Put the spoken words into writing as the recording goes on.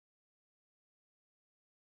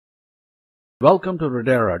Welcome to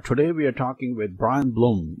Redera. Today we are talking with Brian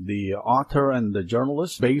Blum, the author and the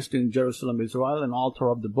journalist based in Jerusalem, Israel, and author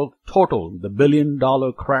of the book Total, the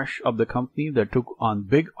billion-dollar crash of the company that took on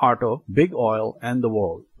big auto, big oil, and the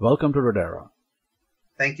world. Welcome to Redera.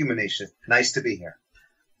 Thank you, Manisha. Nice to be here.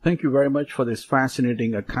 Thank you very much for this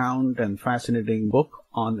fascinating account and fascinating book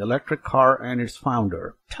on the electric car and its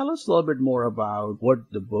founder. Tell us a little bit more about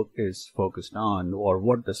what the book is focused on, or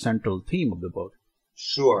what the central theme of the book.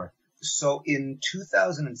 Sure. So in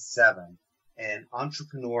 2007, an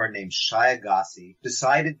entrepreneur named Shai Agassi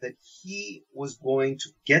decided that he was going to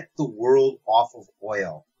get the world off of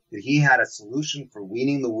oil, that he had a solution for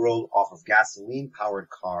weaning the world off of gasoline-powered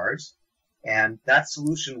cars. And that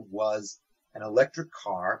solution was an electric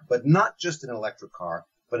car, but not just an electric car,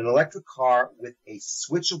 but an electric car with a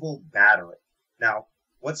switchable battery. Now,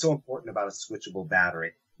 what's so important about a switchable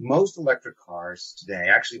battery? Most electric cars today,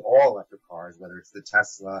 actually all electric cars, whether it's the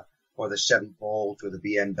Tesla or the Chevy Bolt or the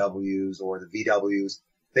BMWs or the VWs,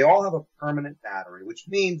 they all have a permanent battery, which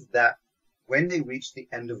means that when they reach the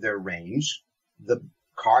end of their range, the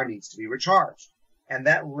car needs to be recharged. And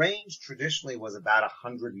that range traditionally was about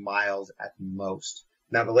 100 miles at most.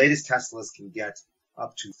 Now, the latest Teslas can get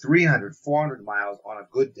up to 300, 400 miles on a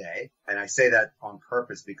good day. And I say that on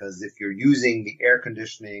purpose because if you're using the air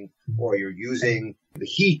conditioning or you're using the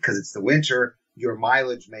heat because it's the winter, your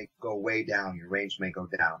mileage may go way down, your range may go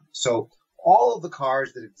down. So all of the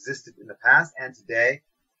cars that existed in the past and today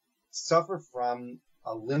suffer from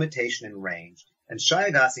a limitation in range. And Shai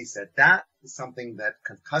Agassi said that is something that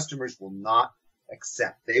customers will not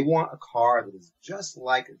accept. They want a car that is just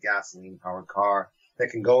like a gasoline-powered car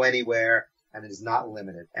that can go anywhere and is not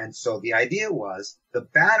limited. And so the idea was the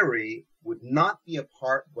battery would not be a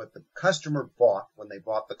part of what the customer bought when they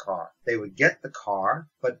bought the car. They would get the car,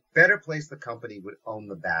 but Better Place, the company, would own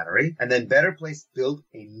the battery. And then Better Place built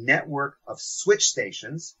a network of switch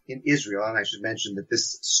stations in Israel. And I should mention that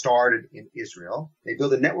this started in Israel. They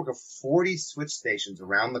built a network of 40 switch stations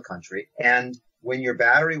around the country. And when your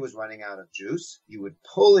battery was running out of juice, you would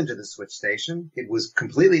pull into the switch station. It was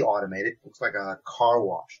completely automated. It looks like a car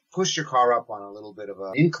wash. Push your car up on a little bit of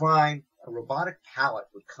an incline. A robotic pallet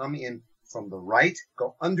would come in from the right,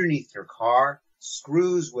 go underneath your car.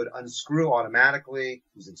 Screws would unscrew automatically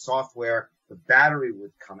using software. The battery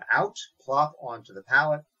would come out, plop onto the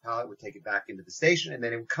pallet. The pallet would take it back into the station, and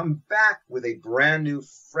then it would come back with a brand new,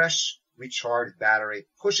 fresh, recharged battery,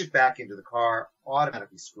 push it back into the car,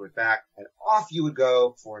 automatically screw it back, and off you would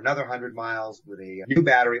go for another 100 miles with a new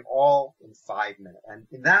battery, all in 5 minutes. And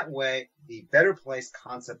in that way, the Better Place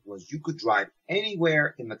concept was you could drive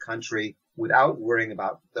anywhere in the country without worrying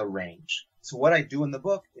about the range. So what I do in the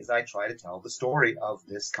book is I try to tell the story of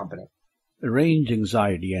this company. Range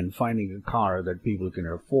anxiety and finding a car that people can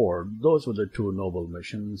afford, those were the two noble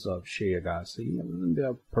missions of Shai Agassi. And they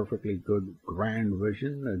are perfectly good, grand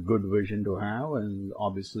vision, a good vision to have, and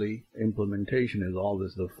obviously implementation is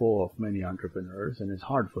always the foe of many entrepreneurs, and it's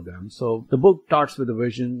hard for them. So the book starts with the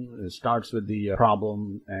vision, it starts with the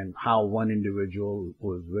problem, and how one individual who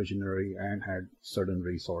was visionary and had certain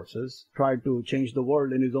resources tried to change the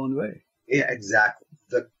world in his own way. Yeah, exactly.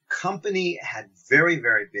 The company had very,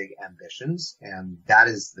 very big ambitions, and that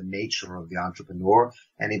is the nature of the entrepreneur,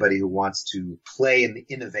 anybody who wants to play in the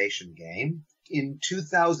innovation game. In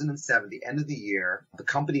 2007, the end of the year, the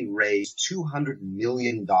company raised $200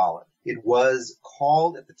 million. It was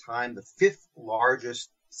called at the time the fifth largest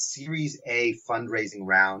Series A fundraising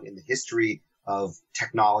round in the history of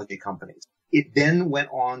technology companies. It then went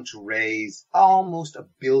on to raise almost $1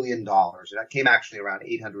 billion. That came actually around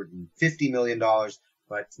 $850 million.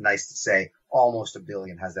 But it's nice to say almost $1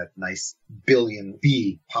 billion, has that nice billion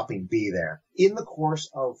B, popping B there. In the course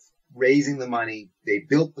of raising the money, they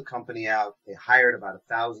built the company out. They hired about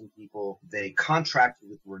 1,000 people. They contracted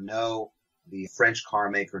with Renault, the French car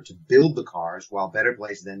maker, to build the cars, while Better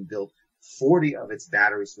Place then built 40 of its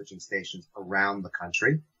battery switching stations around the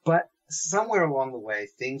country. But somewhere along the way,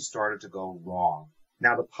 things started to go wrong.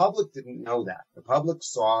 Now, the public didn't know that. The public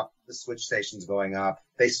saw the switch stations going up.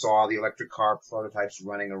 They saw the electric car prototypes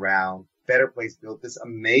running around. Better Place built this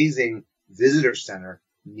amazing visitor center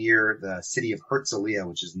near the city of Herzliya,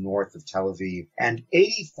 which is north of Tel Aviv. And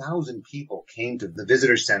 80,000 people came to the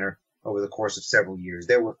visitor center over the course of several years.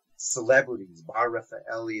 There were celebrities, Bar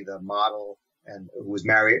Raffaelli, the model, and who was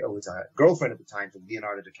married, was a girlfriend at the time to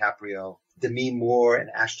Leonardo DiCaprio. Demi Moore and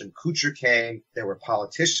Ashton Kutcher came. There were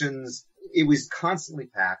politicians. It was constantly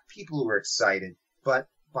packed. People were excited. But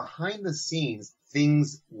behind the scenes,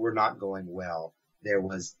 things were not going well. There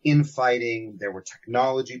was infighting. There were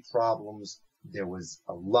technology problems. There was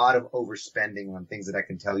a lot of overspending on things that I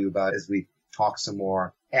can tell you about as we talk some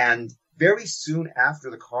more. And very soon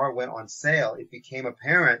after the car went on sale, it became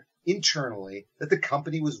apparent internally that the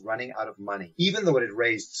company was running out of money. Even though it had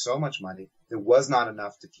raised so much money, there was not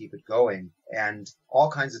enough to keep it going. And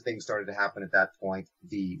all kinds of things started to happen at that point.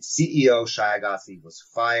 The CEO, Shai Agassi, was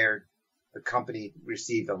fired. The company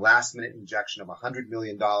received a last-minute injection of $100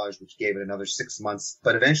 million, which gave it another 6 months.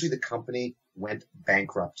 But eventually the company went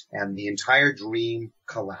bankrupt, and the entire dream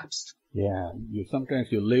collapsed. Yeah, sometimes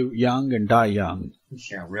you live young and die young.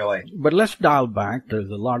 Yeah, really. But let's dial back. There's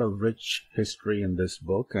a lot of rich history in this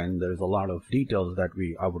book, and there's a lot of details that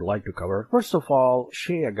I would like to cover. First of all,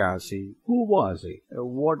 Shai Agassi, who was he?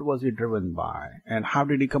 What was he driven by? And how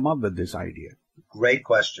did he come up with this idea? Great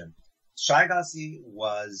question. Shai Agassi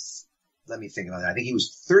was, let me think about that. I think he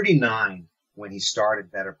was 39 when he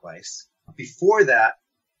started Better Place. Before that,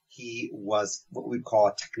 he was what we'd call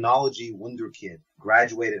a technology wunderkid.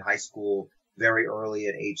 Graduated high school very early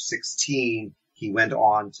at age 16. He went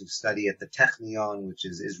on to study at the Technion, which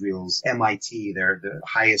is Israel's MIT. They're the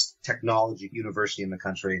highest technology university in the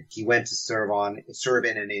country. He went to serve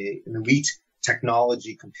in an elite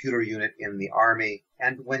technology computer unit in the army.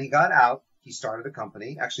 And when he got out, he started a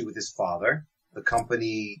company, actually with his father. The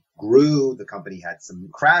company grew. The company had some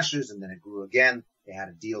crashes, and then it grew again. They had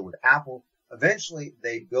a deal with Apple. Eventually,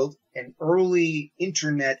 they built an early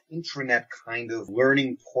intranet kind of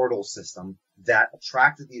learning portal system that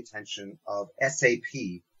attracted the attention of SAP,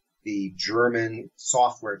 the German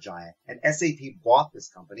software giant. And SAP bought this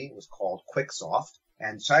company. It was called QuickSoft.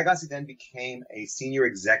 And Shai Agassi then became a senior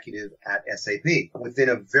executive at SAP. Within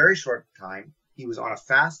a very short time, he was on a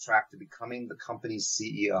fast track to becoming the company's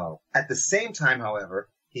CEO. At the same time, however,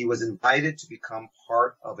 he was invited to become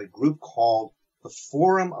part of a group called the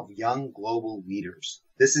Forum of Young Global Leaders.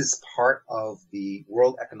 This is part of the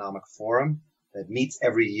World Economic Forum that meets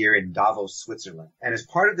every year in Davos, Switzerland. And as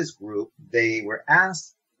part of this group, they were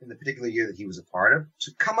asked in the particular year that he was a part of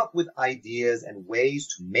to come up with ideas and ways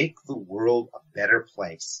to make the world a better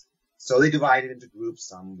place. So they divided into groups.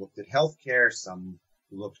 Some looked at healthcare, some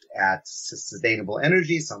looked at sustainable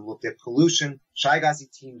energy, some looked at pollution. Shai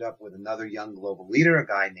Agassi teamed up with another young global leader, a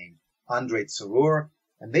guy named Andrei Tzarur,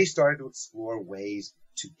 and they started to explore ways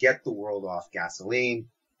to get the world off gasoline.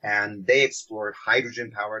 And they explored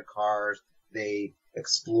hydrogen-powered cars. They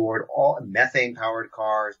explored all methane-powered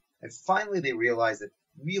cars. And finally, they realized that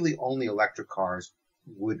really only electric cars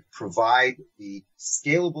would provide the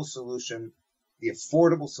scalable solution, the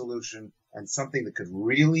affordable solution, and something that could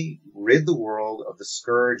really rid the world of the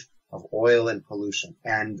scourge of oil and pollution.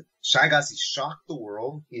 And Shai Agassi shocked the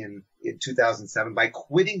world in 2007 by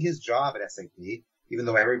quitting his job at SAP. Even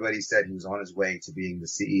though everybody said he was on his way to being the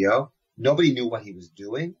CEO, nobody knew what he was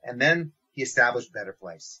doing. And then he established Better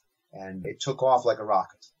Place, and it took off like a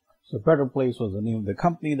rocket. So Better Place was the name of the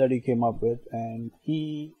company that he came up with, and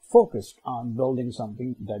he focused on building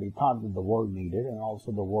something that he thought that the world needed, and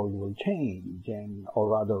also the world will change, or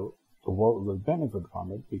rather the world will benefit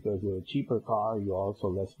from it, because you're a cheaper car, you're also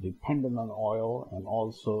less dependent on oil, and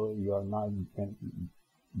also you're not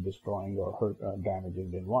destroying or damaging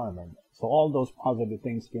the environment. So all those positive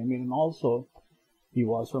things came in, and also he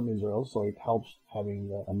was from Israel, so it helps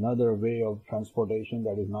having another way of transportation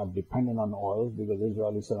that is not dependent on oil, because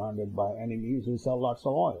Israel is surrounded by enemies who sell lots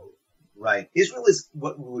of oil. Right. Israel is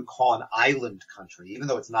what we would call an island country. Even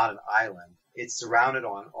though it's not an island, it's surrounded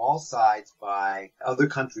on all sides by other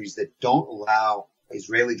countries that don't allow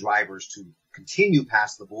Israeli drivers to continue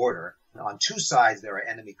past the border. On two sides, there are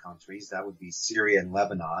enemy countries. That would be Syria and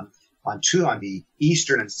Lebanon. On the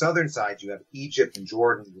eastern and southern sides, you have Egypt and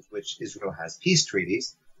Jordan, with which Israel has peace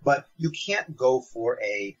treaties. But you can't go for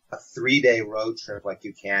a 3-day road trip like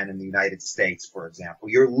you can in the United States, for example.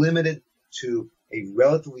 You're limited to a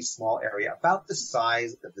relatively small area, about the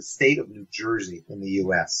size of the state of New Jersey in the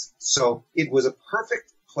U.S. So it was a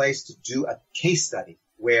perfect place to do a case study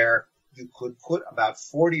where you could put about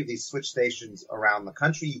 40 of these switch stations around the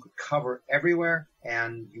country. You could cover everywhere,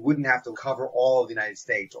 and you wouldn't have to cover all of the United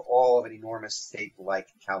States or all of an enormous state like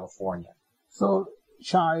California. So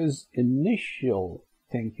Shai's initial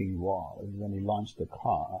thinking was, when he launched the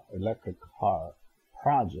electric car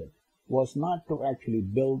project, was not to actually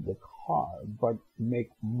build the car, but make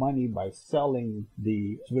money by selling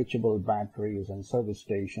the switchable batteries and service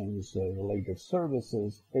stations, related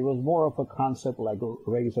services. It was more of a concept like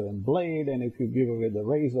razor and blade, and if you give away the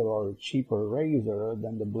razor or a cheaper razor,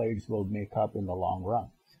 then the blades will make up in the long run.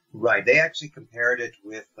 Right. They actually compared it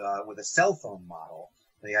with a cell phone model.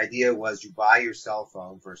 The idea was you buy your cell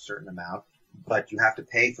phone for a certain amount, but you have to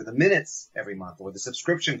pay for the minutes every month or the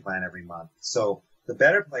subscription plan every month. So the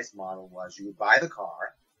Better Place model was you would buy the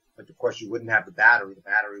car, but of course you wouldn't have the battery. The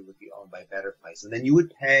battery would be owned by Better Place. And then you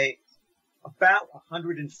would pay about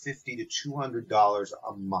 $150 to $200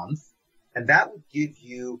 a month. And that would give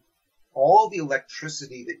you all the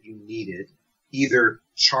electricity that you needed, either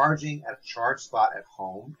charging at a charge spot at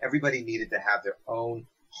home. Everybody needed to have their own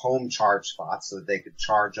home charge spots so that they could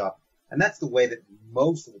charge up. And that's the way that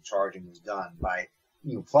most of the charging was done, by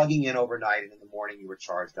plugging in overnight, and in the morning you were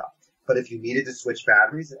charged up. But if you needed to switch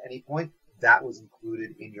batteries at any point, that was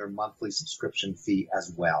included in your monthly subscription fee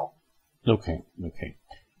as well. Okay.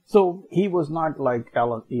 So he was not like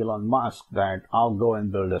Elon Musk, that I'll go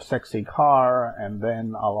and build a sexy car and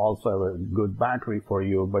then I'll also have a good battery for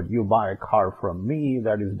you, but you buy a car from me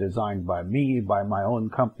that is designed by me, by my own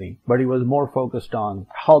company. But he was more focused on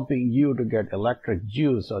helping you to get electric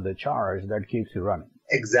juice or the charge that keeps you running.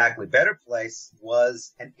 Exactly. Better Place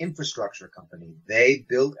was an infrastructure company. They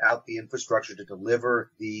built out the infrastructure to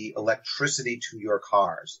deliver the electricity to your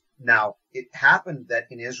cars. Now, it happened that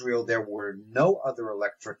in Israel there were no other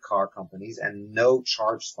electric car companies and no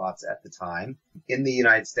charge spots at the time. In the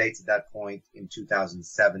United States at that point, in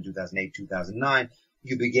 2007, 2008, 2009,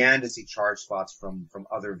 you began to see charge spots from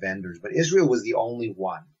other vendors, but Israel was the only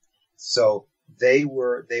one. So they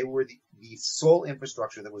were the sole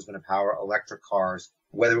infrastructure that was going to power electric cars,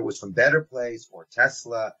 whether it was from Better Place or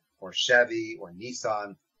Tesla or Chevy or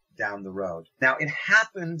Nissan down the road. Now, it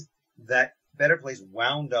happened that Better Place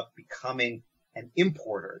wound up becoming an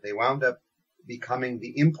importer. They wound up becoming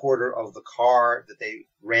the importer of the car that they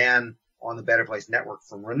ran on the Better Place network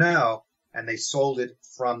from Renault, and they sold it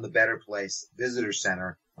from the Better Place visitor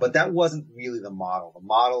center. But that wasn't really the model. The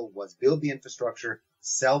model was build the infrastructure,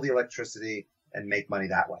 sell the electricity, and make money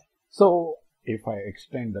that way. So if I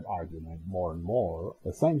extend that argument more and more,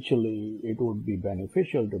 essentially it would be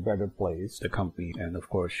beneficial to Better Place, the company, and of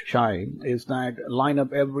course Shai, is that line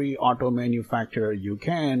up every auto manufacturer you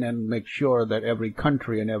can and make sure that every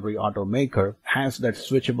country and every automaker has that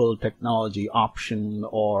switchable technology option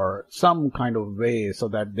or some kind of way so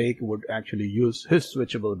that they would actually use his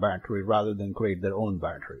switchable battery rather than create their own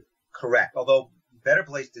battery. Correct. Although Better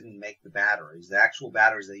Place didn't make the batteries. The actual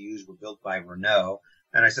batteries they used were built by Renault.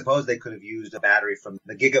 And I suppose they could have used a battery from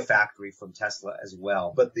the Gigafactory from Tesla as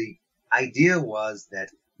well. But the idea was that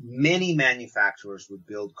many manufacturers would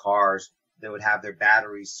build cars that would have their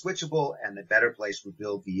batteries switchable, and the Better Place would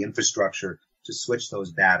build the infrastructure to switch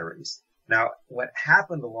those batteries. Now, what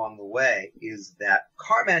happened along the way is that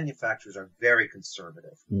car manufacturers are very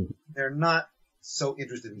conservative. They're not so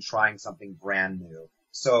interested in trying something brand new.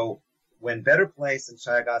 So when Better Place and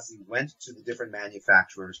Shai Agassi went to the different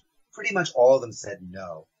manufacturers, pretty much all of them said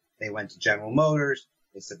no. They went to General Motors.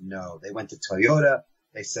 They said no. They went to Toyota.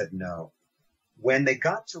 They said no. When they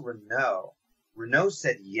got to Renault, Renault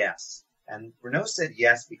said yes. And Renault said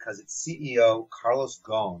yes because its CEO, Carlos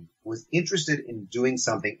Ghosn, was interested in doing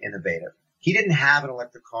something innovative. He didn't have an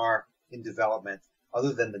electric car in development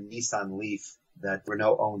other than the Nissan Leaf that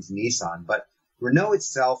Renault owns Nissan. But Renault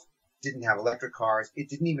itself didn't have electric cars. It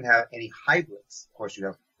didn't even have any hybrids. Of course, you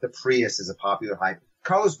have the Prius is a popular hybrid.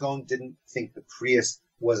 Carlos Ghosn didn't think the Prius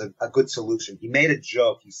was a good solution. He made a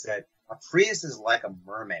joke. He said, a Prius is like a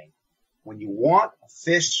mermaid. When you want a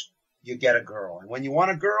fish, you get a girl. And when you want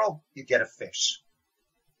a girl, you get a fish.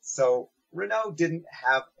 So Renault didn't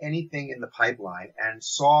have anything in the pipeline and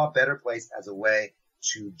saw Better Place as a way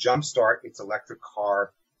to jumpstart its electric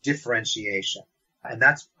car differentiation. And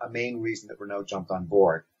that's a main reason that Renault jumped on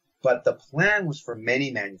board. But the plan was for many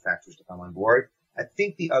manufacturers to come on board. I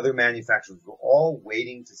think the other manufacturers were all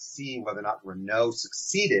waiting to see whether or not Renault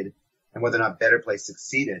succeeded and whether or not Better Place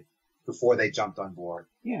succeeded before they jumped on board.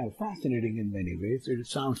 Yeah, fascinating in many ways. It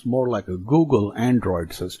sounds more like a Google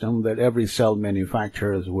Android system that every cell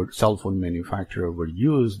phone manufacturer would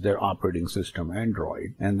use their operating system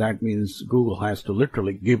Android. And that means Google has to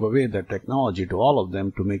literally give away that technology to all of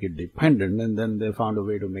them to make it dependent, and then they found a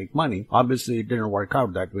way to make money. Obviously, it didn't work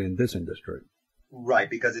out that way in this industry. Right,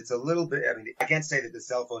 because it's a little bit, I can't say that the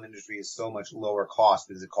cell phone industry is so much lower cost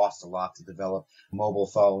because it costs a lot to develop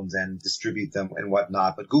mobile phones and distribute them and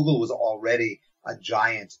whatnot. But Google was already a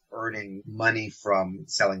giant earning money from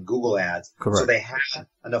selling Google ads. Correct. So they had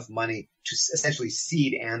enough money to essentially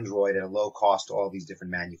seed Android at a low cost to all these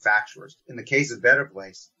different manufacturers. In the case of Better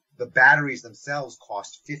Place, the batteries themselves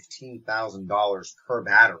cost $15,000 per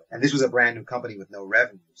battery. And this was a brand new company with no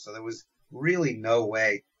revenue. So there was really no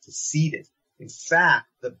way to seed it. In fact,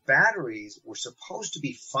 the batteries were supposed to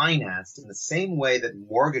be financed in the same way that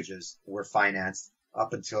mortgages were financed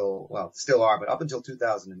up until, well, still are, but up until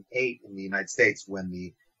 2008 in the United States when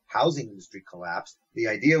the housing industry collapsed. The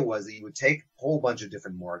idea was that you would take a whole bunch of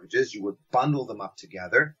different mortgages, you would bundle them up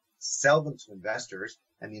together, sell them to investors,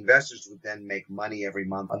 and the investors would then make money every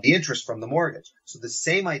month on the interest from the mortgage. So the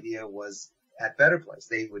same idea was at Better Place.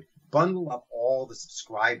 They would bundle up all the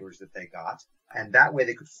subscribers that they got, and that way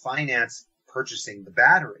they could finance purchasing the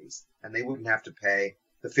batteries, and they wouldn't have to pay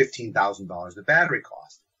the $15,000 the battery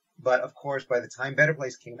cost. But of course, by the time Better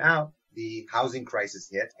Place came out, the housing crisis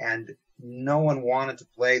hit, and no one wanted to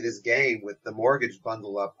play this game with the mortgage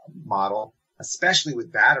bundle up model, especially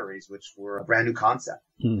with batteries, which were a brand new concept.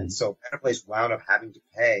 And so Better Place wound up having to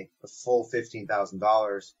pay the full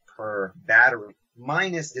 $15,000 per battery,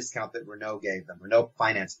 minus discount that Renault gave them. Renault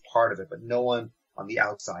financed part of it, but no one on the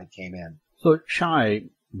outside came in. So Shai,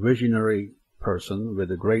 visionary person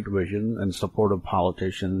with a great vision and support of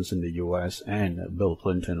politicians in the U.S. and Bill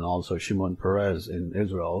Clinton, also Shimon Peres in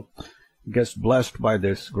Israel, gets blessed by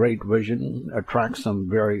this great vision, attracts some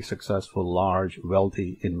very successful, large,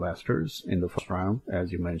 wealthy investors in the first round,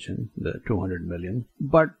 as you mentioned, the $200 million,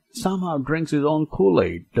 but somehow drinks his own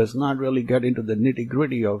Kool-Aid, does not really get into the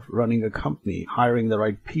nitty-gritty of running a company, hiring the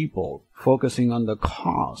right people, focusing on the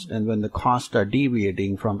cost, and when the costs are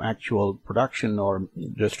deviating from actual production or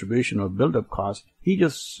distribution or build-up costs, he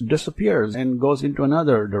just disappears and goes into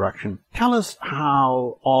another direction. Tell us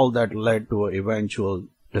how all that led to an eventual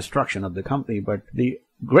destruction of the company, but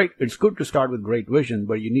it's good to start with great vision,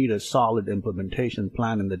 but you need a solid implementation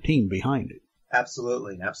plan and the team behind it.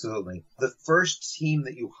 Absolutely, absolutely. The first team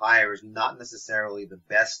that you hire is not necessarily the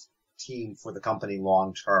best team for the company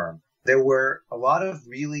long term. There were a lot of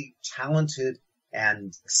really talented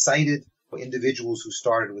and excited individuals who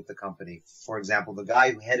started with the company. For example, the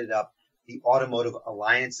guy who headed up the Automotive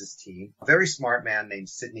Alliances team, a very smart man named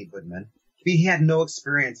Sidney Goodman. He had no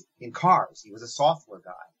experience in cars. He was a software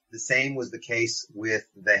guy. The same was the case with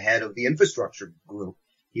the head of the infrastructure group.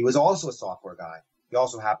 He was also a software guy. He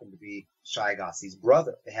also happened to be Shai Agassi's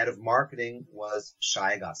brother. The head of marketing was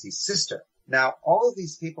Shai Agassi's sister. Now, all of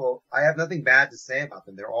these people, I have nothing bad to say about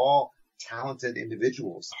them. They're all talented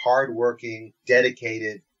individuals, hardworking,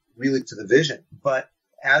 dedicated, really to the vision. But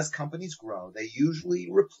as companies grow, they usually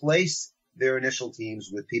replace their initial teams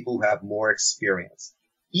with people who have more experience.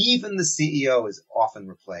 Even the CEO is often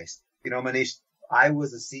replaced. You know, Manish, I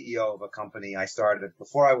was a CEO of a company. I started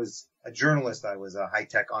before I was a journalist. I was a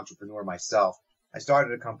high-tech entrepreneur myself. I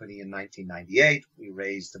started a company in 1998. We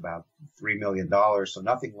raised about $3 million, so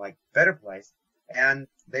nothing like Better Place. And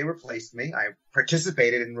they replaced me. I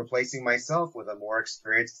participated in replacing myself with a more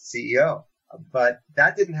experienced CEO. But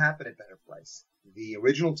that didn't happen at Better Place. The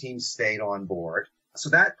original team stayed on board. So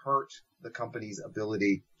that hurt the company's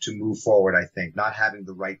ability to move forward, I think, not having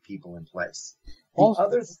the right people in place. Go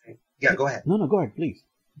ahead. No, go ahead, please.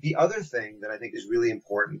 The other thing that I think is really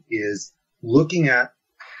important is looking at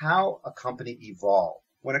how a company evolved.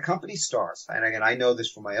 When a company starts, and again, I know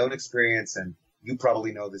this from my own experience, and you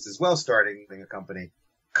probably know this as well, starting a company,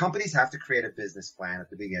 companies have to create a business plan at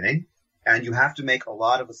the beginning, and you have to make a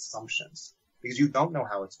lot of assumptions because you don't know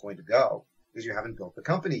how it's going to go because you haven't built the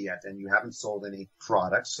company yet and you haven't sold any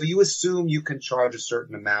products. So you assume you can charge a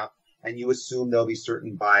certain amount, and you assume there'll be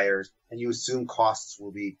certain buyers, and you assume costs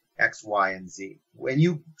will be X, Y, and Z. When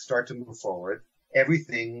you start to move forward,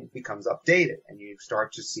 everything becomes updated, and you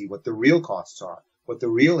start to see what the real costs are, what the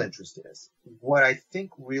real interest is. What I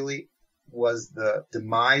think really was the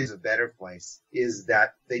demise of Better Place is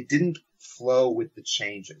that they didn't flow with the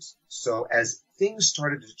changes. So as things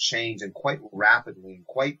started to change, and quite rapidly and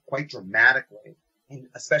quite dramatically,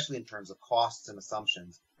 especially in terms of costs and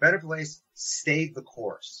assumptions, Better Place stayed the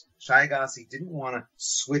course. Shai Agassi didn't want to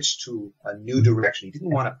switch to a new direction. He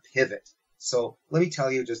didn't want to pivot. So let me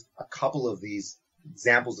tell you just a couple of these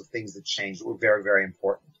examples of things that changed that were very, very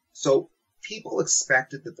important. So people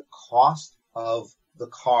expected that the cost of the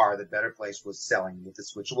car that Better Place was selling with the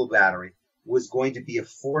switchable battery was going to be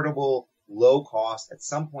affordable, low cost. At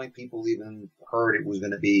some point, people even heard it was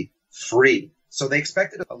going to be free. So they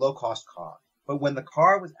expected a low cost car. But when the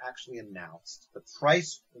car was actually announced, the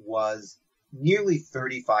price was nearly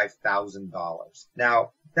 $35,000.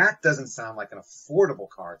 Now, that doesn't sound like an affordable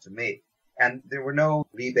car to me. And there were no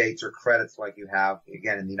rebates or credits like you have,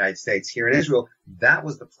 again, in the United States. Here in Israel, that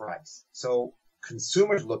was the price. So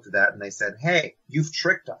consumers looked at that and they said, hey, you've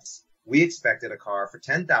tricked us. We expected a car for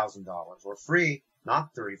 $10,000 or free,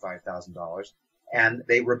 not $35,000. And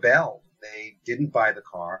they rebelled. They didn't buy the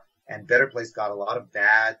car. And Better Place got a lot of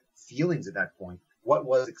bad feelings at that point. What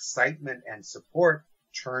was excitement and support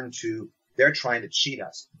turned to, they're trying to cheat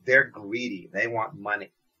us. They're greedy. They want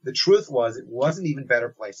money. The truth was, it wasn't even Better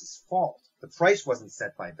Place's fault. The price wasn't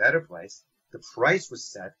set by Better Place. The price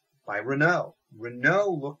was set by Renault.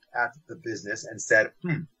 Renault looked at the business and said,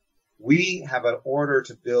 we have an order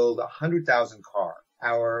to build 100,000 cars.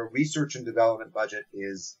 our research and development budget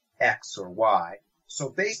is X or Y. So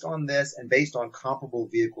based on this and based on comparable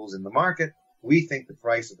vehicles in the market, we think the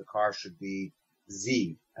price of the car should be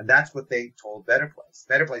Z. And that's what they told Better Place.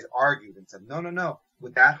 Better Place argued and said, no.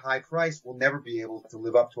 With that high price, we'll never be able to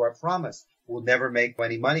live up to our promise. We'll never make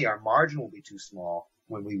any money. Our margin will be too small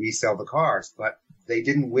when we resell the cars. But they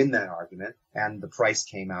didn't win that argument, and the price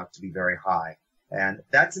came out to be very high. And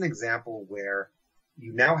that's an example where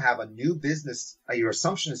you now have a new business. Your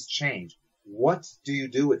assumption has changed. What do you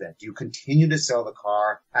do with it? Do you continue to sell the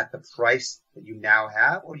car at the price that you now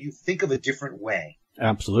have, or do you think of a different way?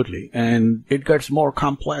 Absolutely. And it gets more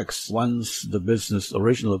complex. Once the business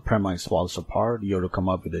original premise falls apart, you have to come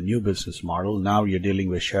up with a new business model. Now you're dealing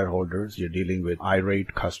with shareholders, you're dealing with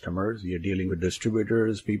irate customers, you're dealing with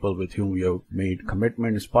distributors, people with whom you've made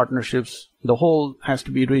commitments, partnerships. The whole has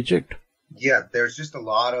to be rejigged. Yeah, there's just a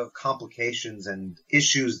lot of complications and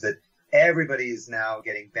issues that everybody is now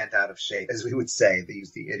getting bent out of shape, as we would say. They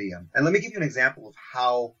use the idiom. And let me give you an example of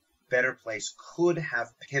how Better Place could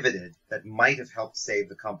have pivoted that might have helped save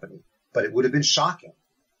the company, but it would have been shocking.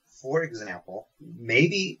 For example,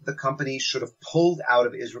 maybe the company should have pulled out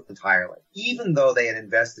of Israel entirely, even though they had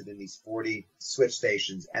invested in these 40 switch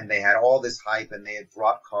stations and they had all this hype and they had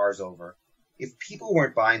brought cars over. If people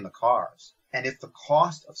weren't buying the cars, and if the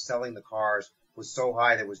cost of selling the cars was so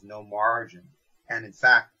high there was no margin, and in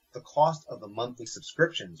fact, the cost of the monthly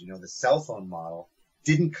subscriptions, the cell phone model,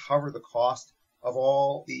 didn't cover the cost of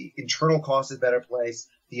all the internal costs of Better Place,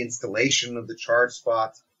 the installation of the charge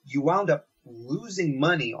spots, you wound up losing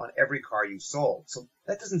money on every car you sold. So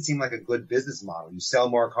that doesn't seem like a good business model. You sell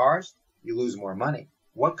more cars, you lose more money.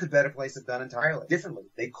 What could Better Place have done entirely differently?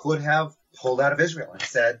 They could have pulled out of Israel and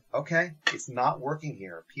said, okay, it's not working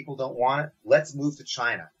here. People don't want it. Let's move to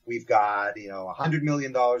China. We've got, $100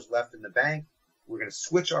 million left in the bank. We're going to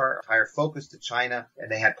switch our entire focus to China.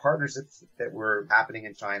 And they had partnerships that were happening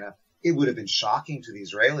in China. It would have been shocking to the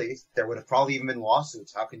Israelis. There would have probably even been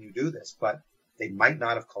lawsuits. How can you do this? But they might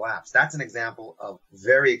not have collapsed. That's an example of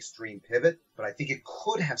very extreme pivot, but I think it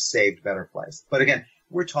could have saved Better Place. But again,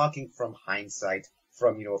 we're talking from hindsight,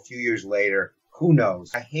 from, a few years later. Who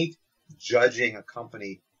knows? I hate judging a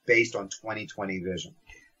company based on 2020 vision.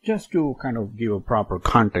 Just to kind of give a proper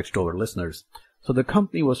context to our listeners. So the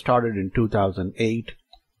company was started in 2008.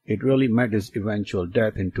 It really met its eventual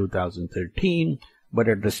death in 2013. But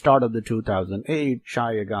at the start of the 2008,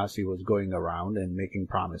 Shai Agassi was going around and making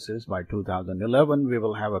promises. By 2011, we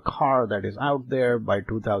will have a car that is out there. By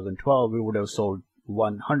 2012, we would have sold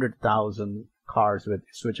 100,000 cars with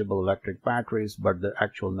switchable electric batteries, but the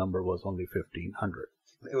actual number was only 1,500.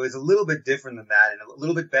 It was a little bit different than that, and a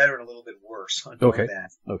little bit better and a little bit worse on both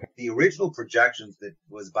ends. Okay. The original projections that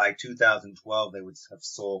was by 2012, they would have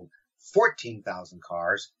sold 14,000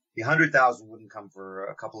 cars. The 100,000 wouldn't come for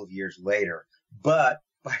a couple of years later. But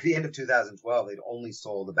by the end of 2012, they'd only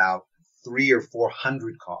sold about 300 or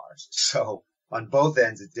 400 cars. So on both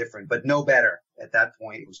ends, it's different, but no better. At that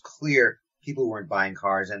point, it was clear people weren't buying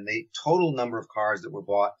cars, and the total number of cars that were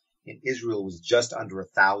bought in Israel was just under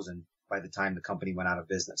 1,000 by the time the company went out of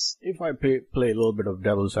business. If I play a little bit of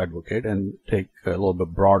devil's advocate and take a little bit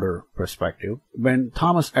broader perspective, when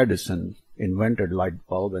Thomas Edison invented light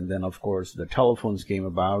bulb, and then of course the telephones came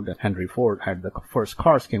about and Henry Ford had the first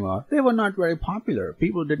cars came out, they were not very popular.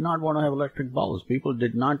 People did not want to have electric bulbs. People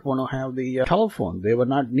did not want to have the telephone. They were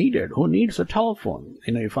not needed. Who needs a telephone?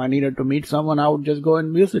 If I needed to meet someone, I would just go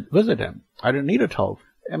and visit him. I didn't need a telephone.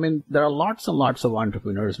 I mean, there are lots and lots of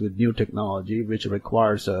entrepreneurs with new technology which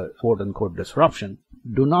requires a quote-unquote disruption,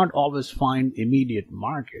 do not always find immediate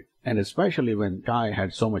market. And especially when Shai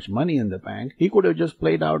had so much money in the bank, he could have just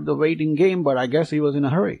played out the waiting game, but I guess he was in a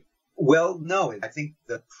hurry. Well, no, I think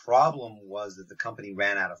the problem was that the company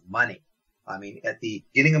ran out of money. I mean, at the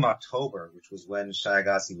beginning of October, which was when Shai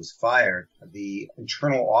Agassi was fired, the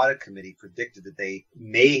Internal Audit Committee predicted that they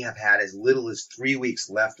may have had as little as 3 weeks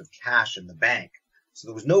left of cash in the bank. So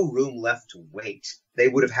there was no room left to wait. They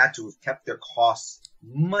would have had to have kept their costs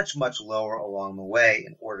much, much lower along the way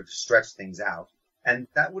in order to stretch things out. And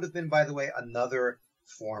that would have been, by the way, another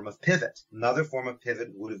form of pivot. Another form of pivot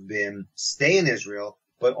would have been stay in Israel,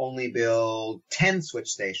 but only build 10 switch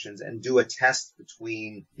stations and do a test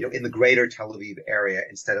between, in the greater Tel Aviv area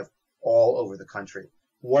instead of all over the country.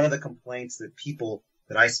 One of the complaints that people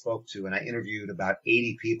that I spoke to, and I interviewed about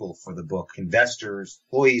 80 people for the book, investors,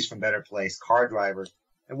 employees from Better Place, car drivers,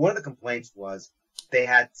 and one of the complaints was they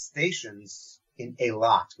had stations in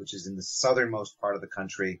Eilat, which is in the southernmost part of the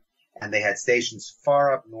country, and they had stations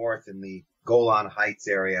far up north in the Golan Heights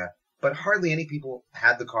area, but hardly any people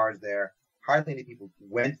had the cars there. Hardly any people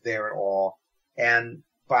went there at all. And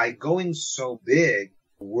by going so big,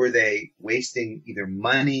 were they wasting either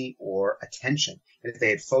money or attention? And if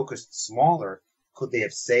they had focused smaller, could they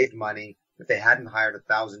have saved money? If they hadn't hired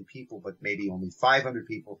 1,000 people, but maybe only 500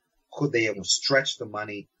 people, could they have stretched the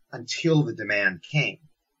money until the demand came?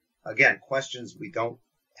 Again, questions we don't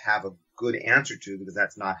have a good answer to because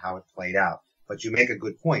that's not how it played out. But you make a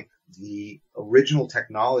good point. The original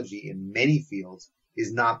technology in many fields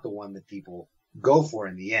is not the one that people go for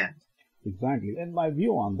in the end. Exactly. And my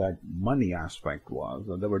view on that money aspect was,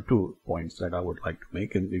 there were 2 points that I would like to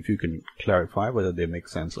make, and if you can clarify whether they make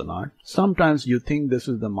sense or not. Sometimes you think this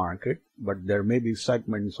is the market, but there may be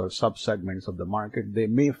segments or sub-segments of the market. They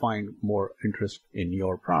may find more interest in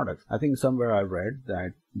your products. I think somewhere I read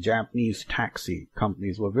that Japanese taxi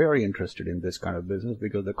companies were very interested in this kind of business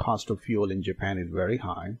because the cost of fuel in Japan is very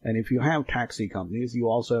high. And if you have taxi companies, you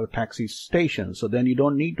also have taxi stations. So then you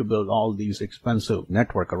don't need to build all these expensive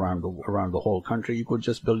network around the whole country. You could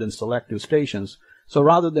just build in selective stations. So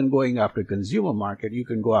rather than going after consumer market, you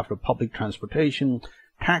can go after public transportation,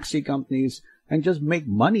 taxi companies, and just make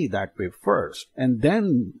money that way first, and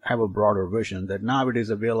then have a broader vision that now it is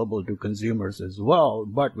available to consumers as well,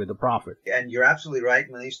 but with a profit. And you're absolutely right,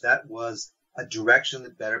 Manish. That was a direction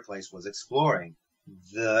that Better Place was exploring.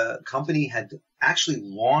 The company had actually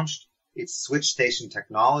launched its switch station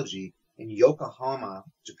technology in Yokohama,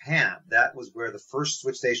 Japan. That was where the first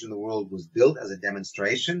switch station in the world was built as a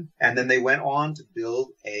demonstration. And then they went on to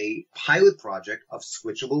build a pilot project of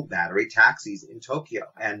switchable battery taxis in Tokyo.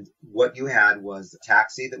 And what you had was a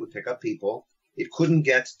taxi that would pick up people. It couldn't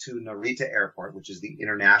get to Narita Airport, which is the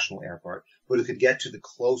international airport, but it could get to the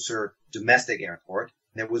closer domestic airport.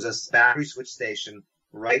 There was a battery switch station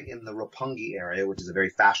right in the Roppongi area, which is a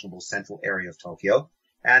very fashionable central area of Tokyo.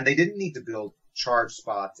 And they didn't need to build charge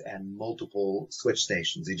spots and multiple switch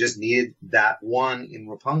stations. They just needed that one in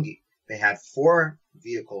Roppongi. They had 4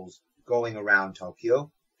 vehicles going around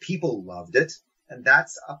Tokyo. People loved it. And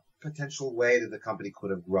that's a potential way that the company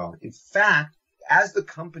could have grown. In fact, as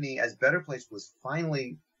Better Place was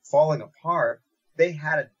finally falling apart, they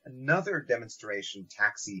had another demonstration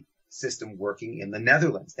taxi system working in the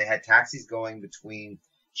Netherlands. They had taxis going between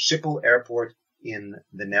Schiphol Airport in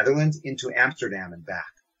the Netherlands into Amsterdam and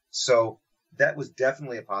back. So that was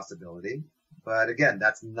definitely a possibility. But again,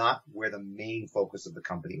 that's not where the main focus of the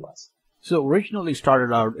company was. So originally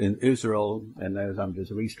started out in Israel, and as I'm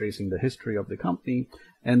just retracing the history of the company,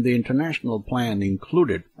 and the international plan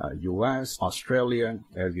included U.S., Australia,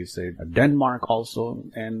 as you said, Denmark also,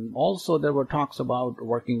 and also there were talks about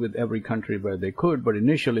working with every country where they could, but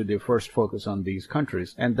initially they first focused on these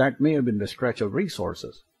countries, and that may have been the stretch of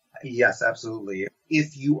resources. Yes, absolutely.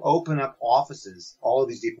 If you open up offices, all of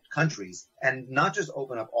these different countries, and not just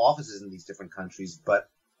open up offices in these different countries, but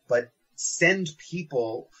send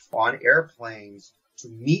people on airplanes to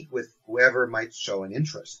meet with whoever might show an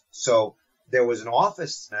interest. So there was an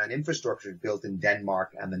office, an infrastructure built in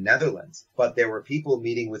Denmark and the Netherlands, but there were people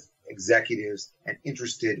meeting with executives and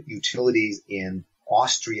interested utilities in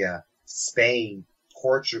Austria, Spain,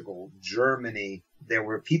 Portugal, Germany. There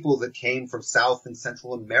were people that came from South and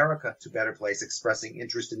Central America to Better Place expressing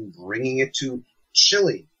interest in bringing it to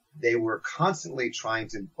Chile. They were constantly trying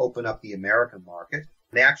to open up the American market.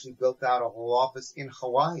 They actually built out a whole office in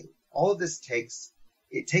Hawaii. All of this takes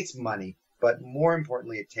money, but more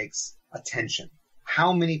importantly, it takes attention.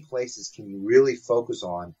 How many places can you really focus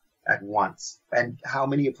on at once? And how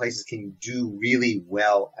many places can you do really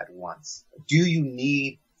well at once? Do you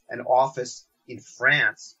need an office in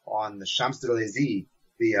France on the Champs-Élysées,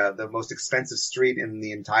 the most expensive street in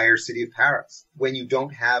the entire city of Paris, when you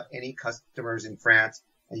don't have any customers in France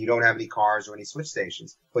and you don't have any cars or any switch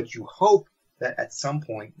stations, but you hope that at some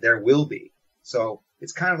point there will be. So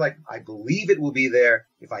it's kind of like, I believe it will be there.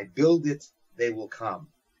 If I build it, they will come.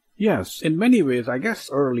 Yes, in many ways, I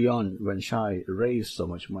guess early on when Shai raised so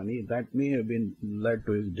much money, that may have been led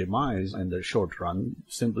to his demise in the short run,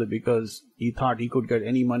 simply because he thought he could get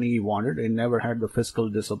any money he wanted and never had the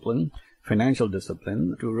fiscal discipline, financial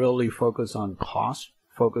discipline to really focus on cost,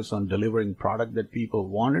 focus on delivering product that people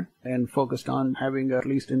wanted, and focused on having, at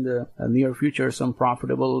least in the near future, some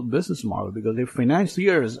profitable business model. Because if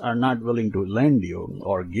financiers are not willing to lend you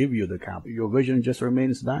or give you the capital, your vision just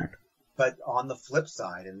remains that. But on the flip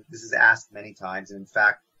side, and this is asked many times, and in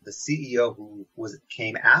fact, the CEO who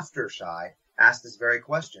came after Shai asked this very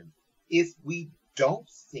question. If we don't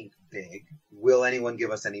think big, will anyone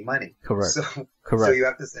give us any money? Correct. So you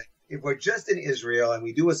have to say, if we're just in Israel and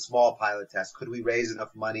we do a small pilot test, could we raise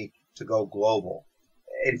enough money to go global?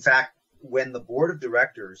 In fact, when the board of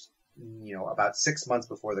directors, about 6 months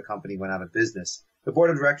before the company went out of business, the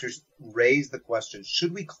board of directors raised the question,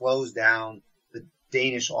 should we close down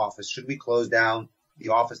Danish office? Should we close down the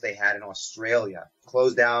office they had in Australia?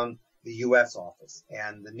 Close down the U.S. office?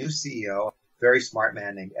 And the new CEO, very smart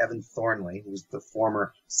man named Evan Thornley, who was the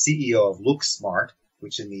former CEO of LookSmart,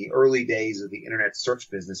 which in the early days of the internet search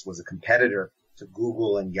business was a competitor to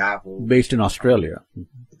Google and Yahoo. Based in Australia.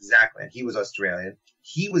 Exactly. And he was Australian.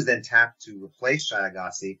 He was then tapped to replace Shai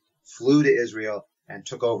Agassi, flew to Israel, and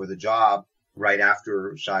took over the job right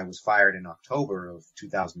after Shai was fired in October of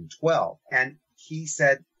 2012. And he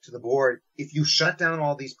said to the board, if you shut down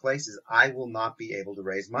all these places, I will not be able to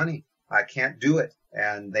raise money. I can't do it.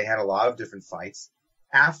 And they had a lot of different fights.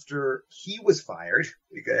 After he was fired,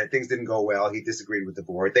 because things didn't go well, he disagreed with the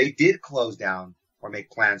board. They did close down or make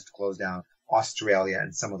plans to close down Australia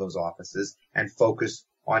and some of those offices and focus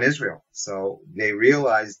on Israel. So they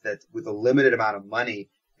realized that with a limited amount of money,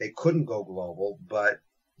 they couldn't go global. But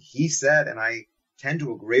he said, and I tend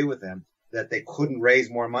to agree with him, that they couldn't raise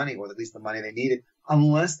more money, or at least the money they needed,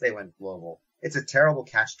 unless they went global. It's a terrible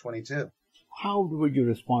catch-22. How would you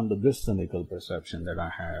respond to this cynical perception that I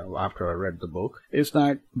have after I read the book? Is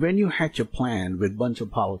that when you hatch a plan with a bunch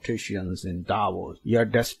of politicians in Davos, you're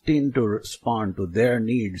destined to respond to their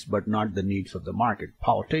needs, but not the needs of the market.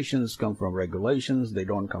 Politicians come from regulations, they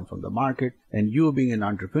don't come from the market. And you being an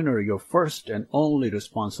entrepreneur, your first and only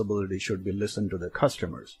responsibility should be listen to the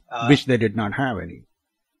customers, which they did not have any.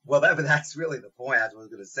 Well, that's really the point. That's what I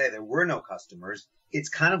was going to say. There were no customers. It's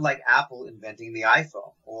kind of like Apple inventing the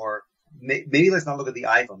iPhone, or maybe let's not look at the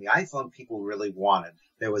iPhone. The iPhone people really wanted.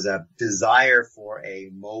 There was a desire for a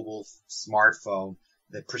mobile smartphone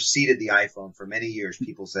that preceded the iPhone for many years.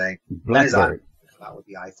 People saying, when is iPhone out with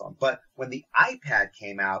the iPhone? But when the iPad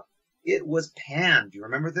came out, it was panned. Do you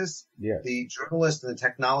remember this? Yeah. The journalists and the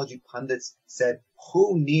technology pundits said,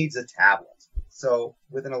 who needs a tablet? So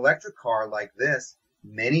with an electric car like this,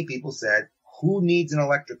 many people said, who needs an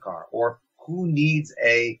electric car? Or who needs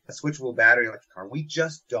a switchable battery electric car? We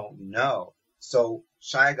just don't know. So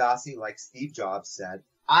Shai Agassi, like Steve Jobs, said,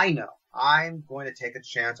 I know. I'm going to take a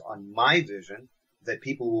chance on my vision that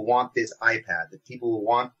people will want this iPad, that people will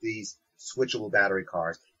want these switchable battery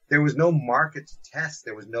cars. There was no market to test.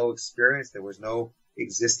 There was no experience. There was no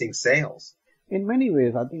existing sales. In many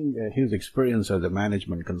ways, I think his experience as a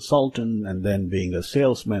management consultant and then being a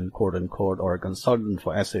salesman, quote unquote, or a consultant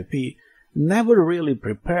for SAP never really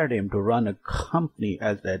prepared him to run a company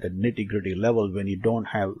at a nitty-gritty level when you don't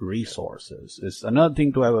have resources. It's another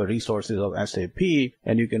thing to have a resources of SAP,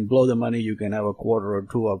 and you can blow the money, you can have a quarter or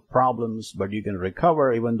two of problems, but you can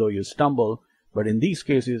recover even though you stumble. But in these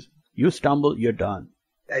cases, you stumble, you're done.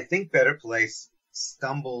 I think Better Place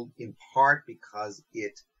stumbled in part because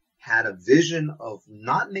it had a vision of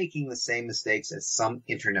not making the same mistakes as some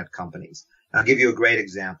internet companies. I'll give you a great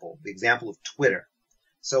example, the example of Twitter.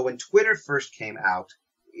 So when Twitter first came out,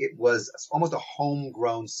 it was almost a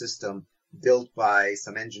homegrown system built by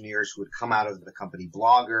some engineers who had come out of the company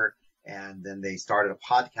Blogger, and then they started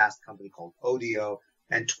a podcast company called Odeo,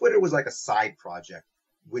 and Twitter was like a side project,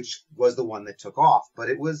 which was the one that took off, but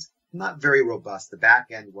it was not very robust. The back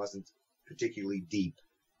end wasn't particularly deep,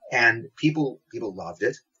 and people loved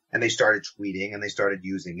it, and they started tweeting, and they started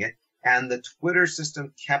using it, and the Twitter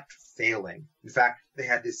system kept failing. In fact, they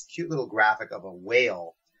had this cute little graphic of a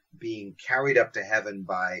whale being carried up to heaven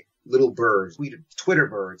by little birds, Twitter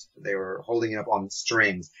birds. They were holding it up on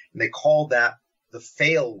strings, and they called that the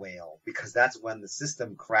fail whale because that's when the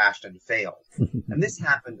system crashed and failed. And this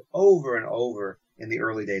happened over and over in the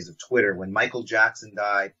early days of Twitter. When Michael Jackson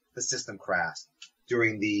died, the system crashed.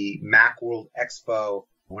 During the Macworld Expo,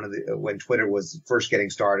 when Twitter was first getting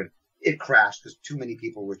started, it crashed because too many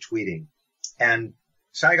people were tweeting. And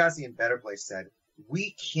Shai Agassi and Better Place said,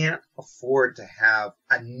 we can't afford to have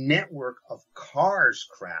a network of cars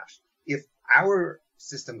crash. If our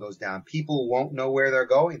system goes down, people won't know where they're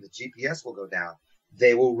going. The GPS will go down.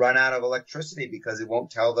 They will run out of electricity because it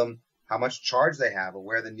won't tell them how much charge they have or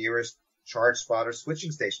where the nearest charge spot or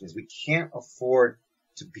switching station is. We can't afford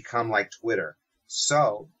to become like Twitter.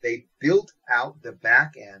 So they built out the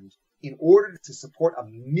back end in order to support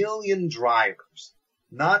 1 million drivers,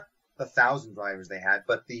 not 1,000 drivers they had,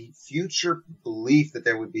 but the future belief that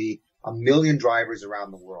there would be 1 million drivers around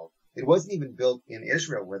the world. It wasn't even built in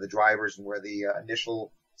Israel where the drivers and where the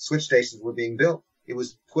initial switch stations were being built. It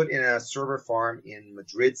was put in a server farm in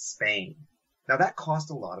Madrid, Spain. Now that cost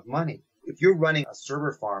a lot of money. If you're running a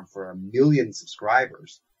server farm for 1 million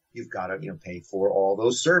subscribers, you've got to pay for all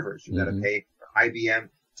those servers. You've got to pay for IBM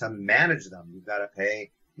to manage them. You've got to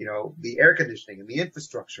pay the air conditioning and the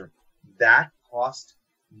infrastructure. That cost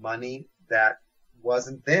money that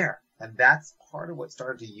wasn't there. And that's part of what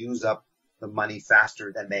started to use up the money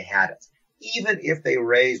faster than they had it. Even if they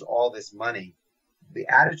raised all this money, the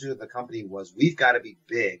attitude of the company was, we've got to be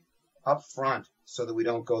big up front so that we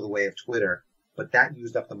don't go the way of Twitter. But that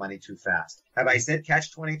used up the money too fast. Have I said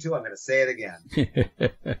catch-22? I'm going to say it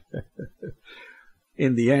again.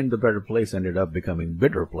 In the end, the Better Place ended up becoming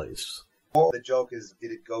Bitter Place. Or the joke is,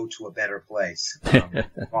 did it go to a better place? Gone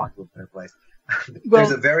to a better place. Well,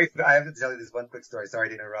 I have to tell you this one quick story. Sorry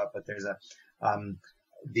to interrupt, but there's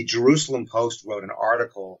the Jerusalem Post wrote an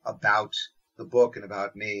article about the book and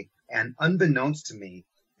about me. And unbeknownst to me,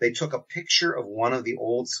 they took a picture of one of the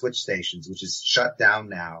old switch stations, which is shut down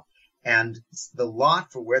now. And the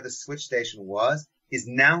lot for where the switch station was is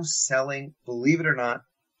now selling, believe it or not,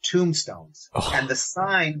 tombstones. Oh. And the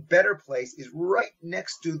sign, Better Place, is right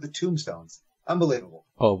next to the tombstones. Unbelievable.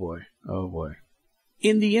 Oh boy. Oh boy.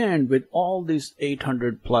 In the end, with all these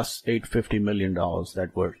 $800 plus $850 million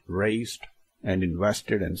that were raised and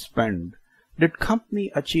invested and spent, did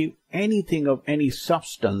company achieve anything of any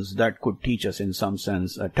substance that could teach us in some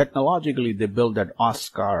sense? Technologically, they built that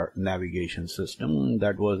Oscar navigation system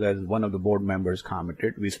that was, as one of the board members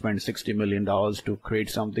commented, we spent $60 million to create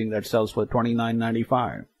something that sells for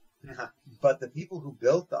 $29.95. But the people who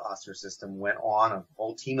built the Oscar system went on, a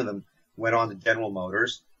whole team of them went on to General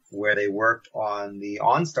Motors, where they worked on the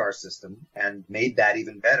OnStar system and made that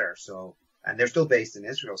even better. So, and they're still based in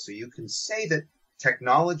Israel. So you can say that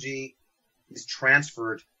technology is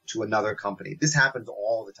transferred to another company. This happens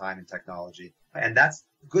all the time in technology. And that's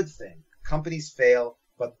a good thing. Companies fail,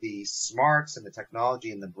 but the smarts and the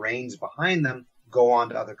technology and the brains behind them go on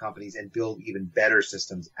to other companies and build even better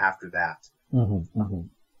systems after that. Mm-hmm, mm-hmm.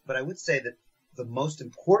 But I would say that the most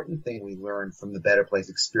important thing we learned from the Better Place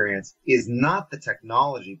experience is not the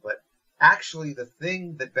technology, but actually the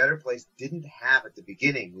thing that Better Place didn't have at the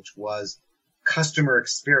beginning, which was customer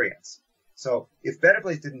experience. So if Better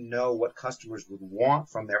Place didn't know what customers would want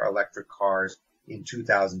from their electric cars in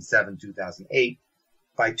 2007, 2008,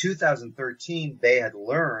 by 2013, they had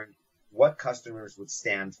learned what customers would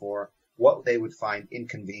stand for, what they would find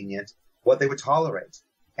inconvenient, what they would tolerate.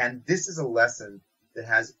 And this is a lesson that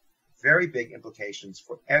has very big implications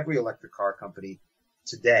for every electric car company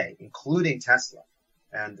today, including Tesla.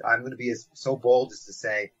 And I'm going to be so bold as to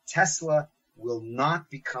say Tesla will not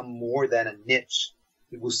become more than a niche.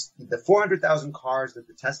 It was the 400,000 cars that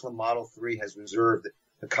the Tesla Model 3 has reserved,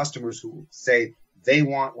 the customers who say they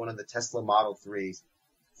want one of the Tesla Model 3s.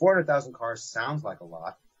 400,000 cars sounds like a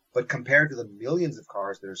lot, but compared to the millions of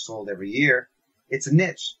cars that are sold every year, it's a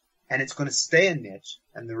niche. And it's going to stay a niche.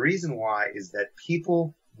 And the reason why is that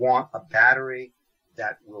people want a battery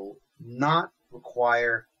that will not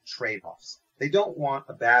require trade-offs. They don't want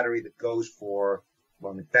a battery that goes for,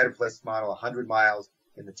 well, in the Better Place model, 100 miles,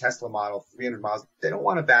 in the Tesla model, 300 miles. They don't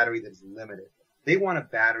want a battery that is limited. They want a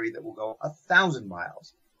battery that will go 1,000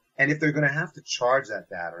 miles. And if they're going to have to charge that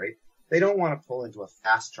battery, they don't want to pull into a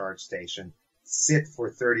fast charge station, sit for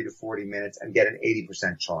 30 to 40 minutes and get an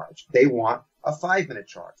 80% charge. They want a 5-minute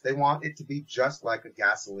charge. They want it to be just like a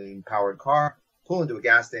gasoline-powered car. Pull into a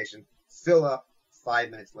gas station, fill up,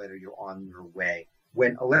 5 minutes later, you're on your way.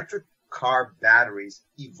 When electric car batteries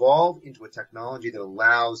evolve into a technology that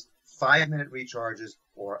allows 5-minute recharges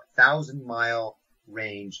or 1,000-mile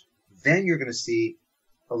range, then you're going to see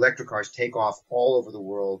electric cars take off all over the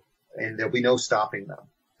world, and there'll be no stopping them.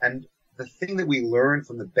 And the thing that we learned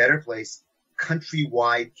from the Better Place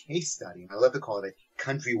countrywide case study, and I love to call it a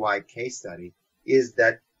countrywide case study, is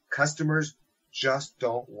that customers just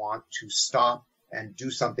don't want to stop and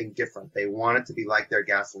do something different. They want it to be like their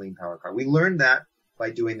gasoline-powered car. We learned that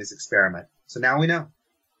by doing this experiment. So now we know.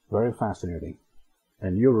 Very fascinating.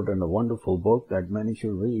 And you wrote in a wonderful book that many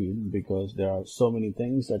should read because there are so many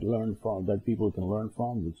things that people can learn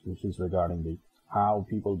from, which is regarding how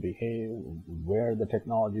people behave, where the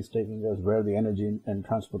technology is taking us, where the energy and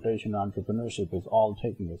transportation entrepreneurship is all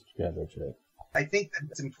taking us together today. I think that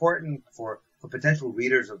it's important for potential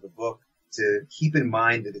readers of the book to keep in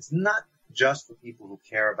mind that it's not just for people who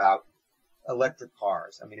care about electric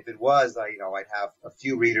cars. I mean, if it was, I'd have a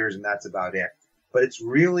few readers and that's about it. But it's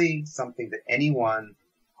really something that anyone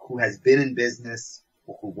who has been in business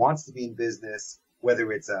or who wants to be in business,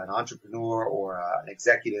 whether it's an entrepreneur or an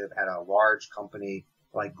executive at a large company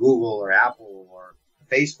like Google or Apple or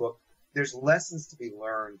Facebook, there's lessons to be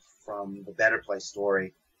learned from the Better Place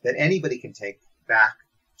story that anybody can take back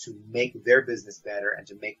to make their business better and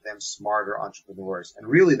to make them smarter entrepreneurs. And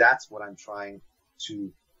really that's what I'm trying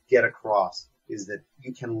to get across, is that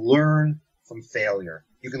you can learn from failure.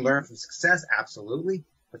 You can learn from success, absolutely,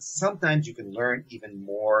 but sometimes you can learn even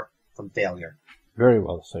more from failure. Very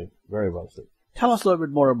well said. Very well said. Tell us a little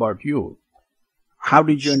bit more about you. how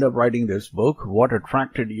did you end up writing this book? What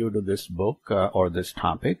attracted you to this book or this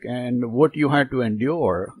topic, and what you had to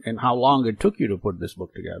endure, and how long it took you to put this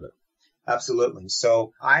book together? Absolutely.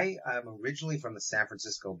 So I am originally from the San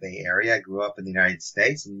Francisco Bay Area. I grew up in the United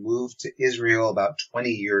States and moved to Israel about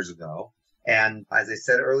 20 years ago. And as I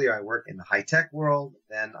said earlier, I work in the high-tech world.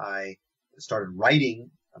 Then I started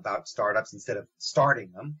writing about startups instead of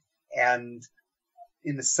starting them. And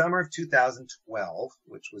in the summer of 2012,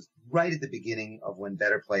 which was right at the beginning of when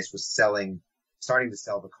Better Place was starting to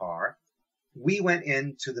sell the car, we went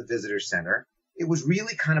into the visitor center. It was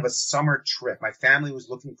really kind of a summer trip. My family was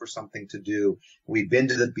looking for something to do. We'd been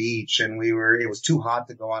to the beach and it was too hot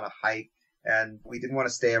to go on a hike and we didn't want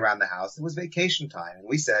to stay around the house. It was vacation time. And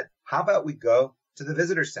we said, how about we go to the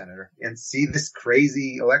visitor center and see this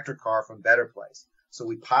crazy electric car from Better Place? So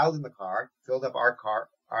we piled in the car, filled up our car,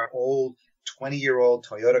 our old 20-year-old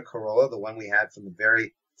Toyota Corolla, the one we had from the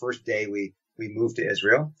very first day we moved to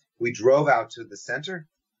Israel. We drove out to the center.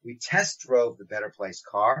 We test drove the Better Place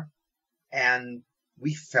car, and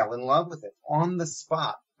we fell in love with it on the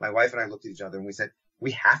spot. My wife and I looked at each other and we said,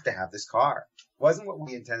 we have to have this car. It wasn't what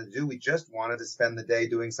we intended to do. We just wanted to spend the day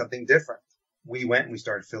doing something different. We went and we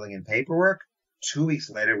started filling in paperwork. 2 weeks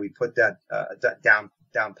later, we put that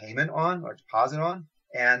down payment on or deposit on,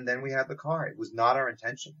 and then we had the car. It was not our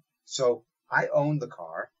intention. So I owned the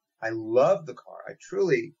car. I loved the car. I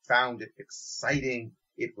truly found it exciting.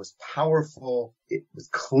 It was powerful. It was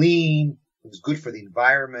clean. It was good for the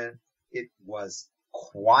environment. It was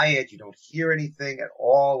quiet. You don't hear anything at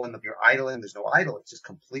all when you're idling. There's no idle. It's just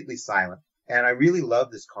completely silent. And I really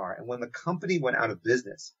loved this car. And when the company went out of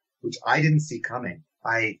business, which I didn't see coming,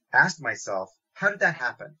 I asked myself, how did that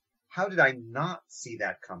happen? How did I not see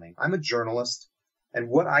that coming? I'm a journalist, and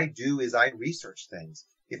what I do is I research things.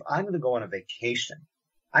 If I'm going to go on a vacation,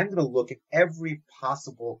 I'm going to look at every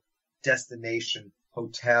possible destination,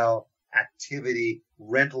 hotel, activity,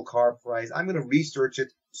 rental car price. I'm going to research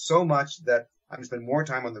it so much that I'm going to spend more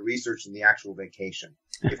time on the research than the actual vacation.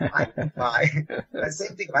 If I can buy the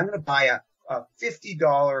same thing, if I'm going to buy a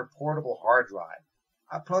 $50 portable hard drive,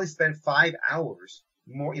 I'll probably spend 5 hours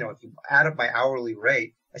more. You know, if you add up my hourly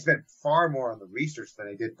rate, I spent far more on the research than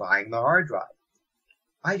I did buying the hard drive.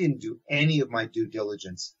 I didn't do any of my due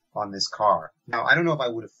diligence on this car. Now, I don't know if I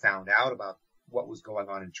would have found out about what was going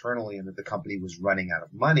on internally and that the company was running out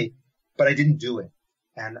of money, but I didn't do it.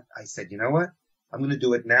 And I said, you know what? I'm going to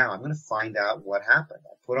do it now. I'm going to find out what happened.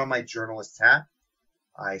 I put on my journalist hat.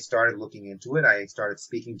 I started looking into it. I started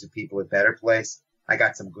speaking to people at Better Place. I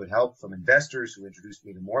got some good help from investors who introduced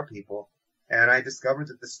me to more people. And I discovered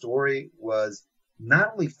that the story was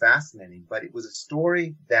not only fascinating, but it was a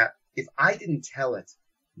story that if I didn't tell it,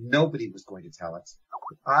 nobody was going to tell it.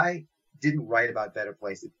 If I didn't write about Better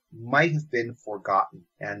Place, it might have been forgotten.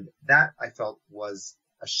 And that I felt was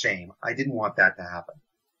a shame. I didn't want that to happen.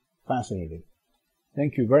 Fascinating.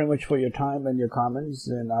 Thank you very much for your time and your comments.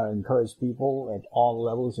 And I encourage people at all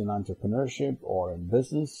levels in entrepreneurship or in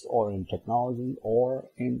business or in technology or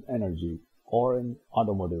in energy or in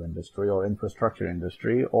automotive industry or infrastructure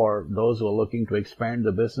industry or those who are looking to expand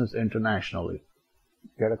the business internationally.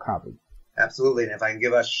 Get a copy. Absolutely. And if I can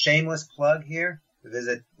give a shameless plug here,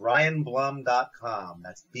 visit brianblum.com.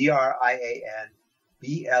 That's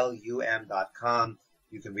BrianBlum.com.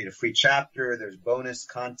 You can read a free chapter. There's bonus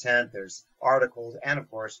content. There's articles. And, of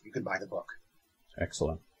course, you can buy the book.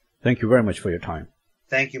 Excellent. Thank you very much for your time.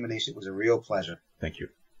 Thank you, Manish. It was a real pleasure. Thank you.